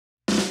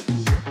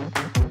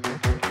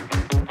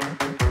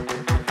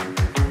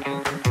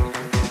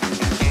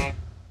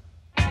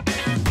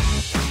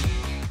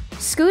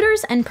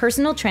Scooters and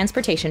personal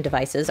transportation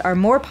devices are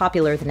more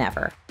popular than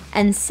ever,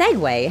 and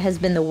Segway has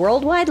been the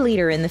worldwide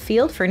leader in the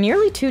field for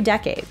nearly 2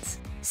 decades.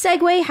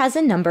 Segway has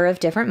a number of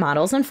different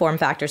models and form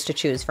factors to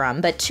choose from,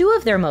 but 2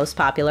 of their most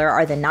popular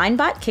are the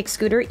Ninebot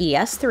Kickscooter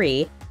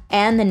ES3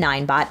 and the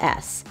Ninebot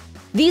S.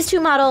 These 2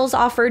 models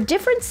offer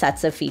different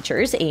sets of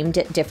features aimed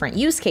at different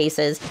use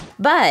cases,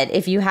 but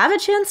if you have a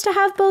chance to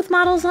have both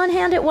models on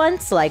hand at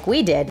once, like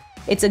we did,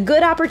 it's a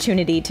good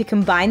opportunity to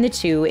combine the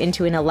 2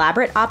 into an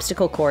elaborate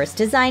obstacle course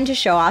designed to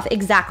show off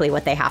exactly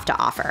what they have to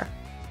offer.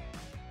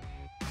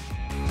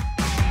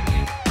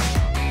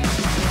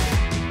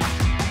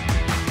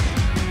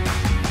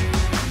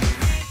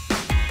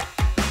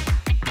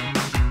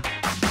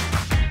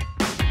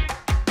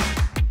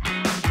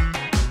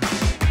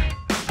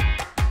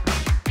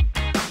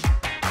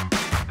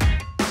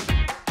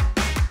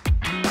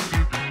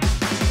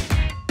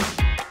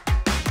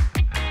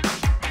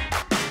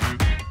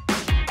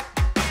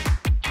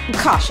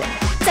 Caution!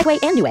 Segway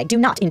and Newegg do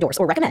not endorse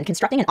or recommend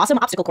constructing an awesome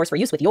obstacle course for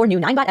use with your new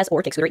Ninebot S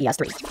or Kickscooter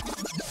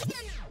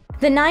ES3.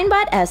 The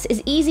Ninebot S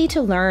is easy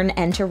to learn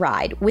and to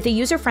ride, with a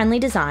user-friendly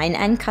design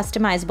and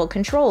customizable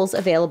controls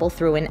available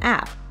through an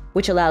app,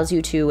 which allows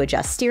you to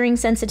adjust steering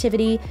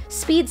sensitivity,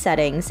 speed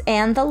settings,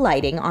 and the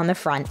lighting on the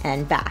front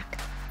and back.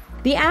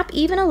 The app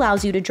even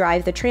allows you to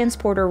drive the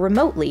transporter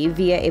remotely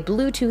via a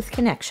Bluetooth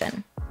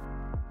connection.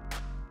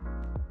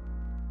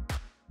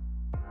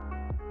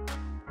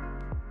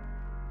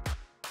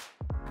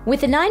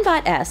 With the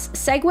Ninebot S,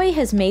 Segway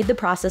has made the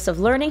process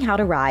of learning how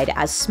to ride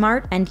as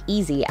smart and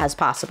easy as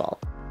possible.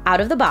 Out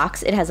of the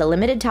box, it has a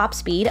limited top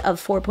speed of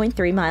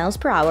 4.3 miles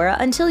per hour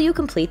until you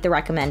complete the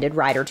recommended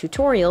rider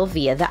tutorial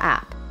via the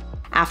app.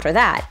 After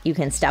that, you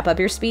can step up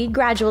your speed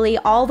gradually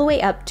all the way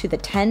up to the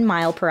 10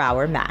 mile per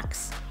hour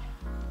max.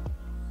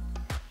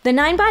 The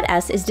Ninebot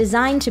S is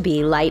designed to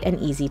be light and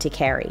easy to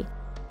carry.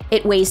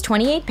 It weighs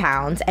 28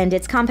 pounds, and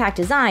its compact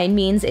design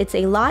means it's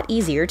a lot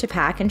easier to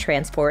pack and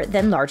transport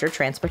than larger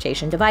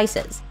transportation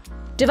devices.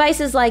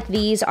 Devices like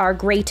these are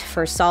great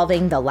for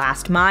solving the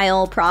last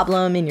mile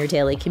problem in your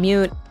daily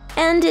commute,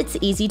 and it's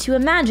easy to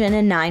imagine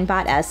a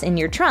Ninebot S in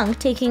your trunk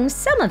taking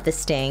some of the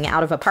sting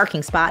out of a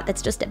parking spot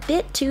that's just a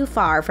bit too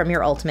far from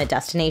your ultimate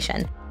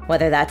destination,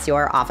 whether that's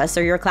your office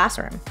or your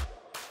classroom.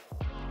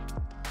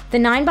 The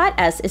Ninebot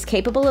S is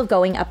capable of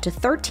going up to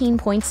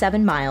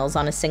 13.7 miles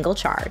on a single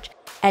charge,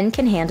 and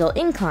can handle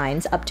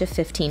inclines up to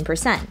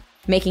 15%,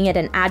 making it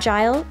an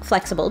agile,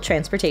 flexible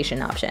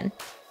transportation option.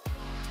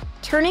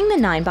 Turning the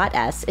Ninebot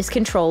S is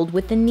controlled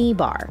with the knee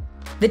bar.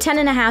 The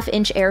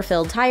 10.5-inch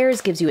air-filled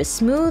tires gives you a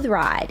smooth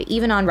ride,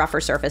 even on rougher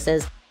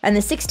surfaces, and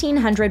the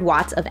 1600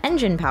 watts of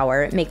engine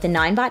power make the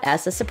Ninebot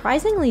S a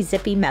surprisingly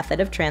zippy method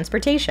of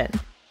transportation.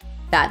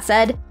 That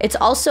said, it's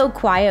also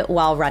quiet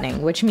while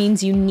running, which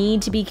means you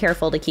need to be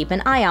careful to keep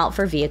an eye out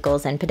for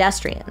vehicles and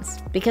pedestrians,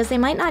 because they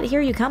might not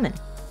hear you coming.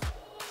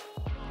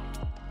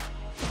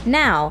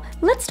 Now,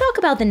 let's talk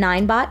about the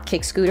Ninebot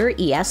Kickscooter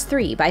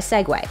ES3 by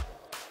Segway.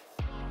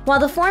 While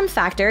the form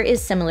factor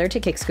is similar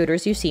to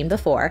Kickscooters you've seen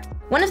before,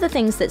 one of the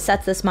things that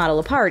sets this model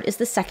apart is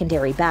the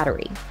secondary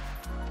battery.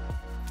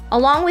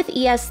 Along with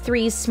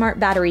ES3's smart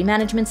battery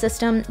management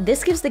system,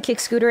 this gives the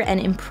Kickscooter an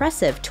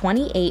impressive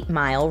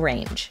 28-mile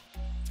range.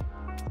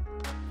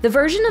 The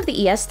version of the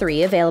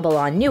ES3 available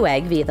on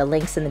Newegg via the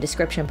links in the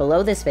description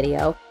below this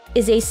video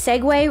is a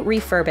Segway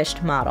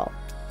refurbished model,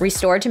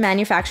 restored to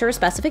manufacturer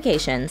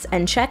specifications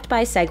and checked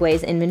by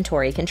Segway's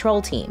inventory control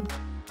team.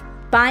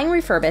 Buying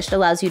refurbished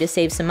allows you to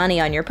save some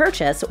money on your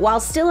purchase while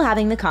still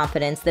having the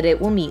confidence that it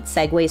will meet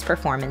Segway's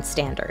performance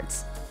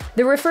standards.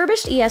 The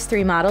refurbished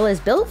ES3 model is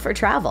built for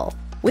travel,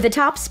 with a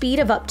top speed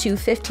of up to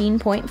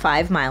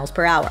 15.5 miles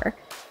per hour.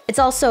 It's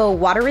also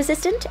water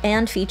resistant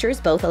and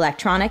features both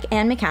electronic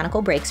and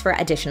mechanical brakes for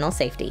additional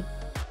safety.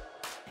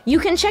 You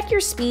can check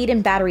your speed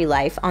and battery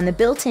life on the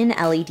built-in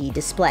LED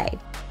display.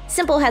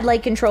 Simple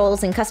headlight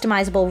controls and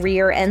customizable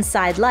rear and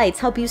side lights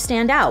help you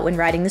stand out when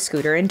riding the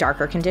scooter in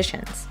darker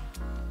conditions.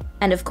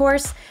 And of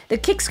course, the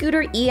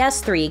Kickscooter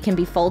ES3 can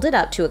be folded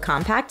up to a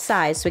compact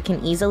size so it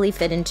can easily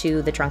fit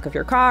into the trunk of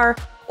your car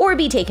or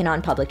be taken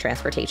on public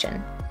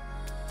transportation.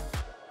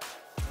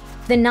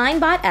 The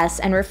Ninebot S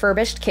and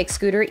refurbished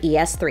Kickscooter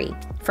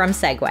ES3 from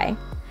Segway,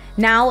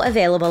 now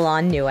available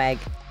on Newegg.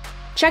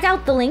 Check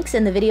out the links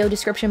in the video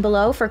description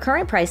below for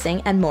current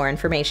pricing and more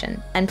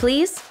information. And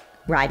please,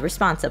 ride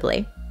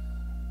responsibly.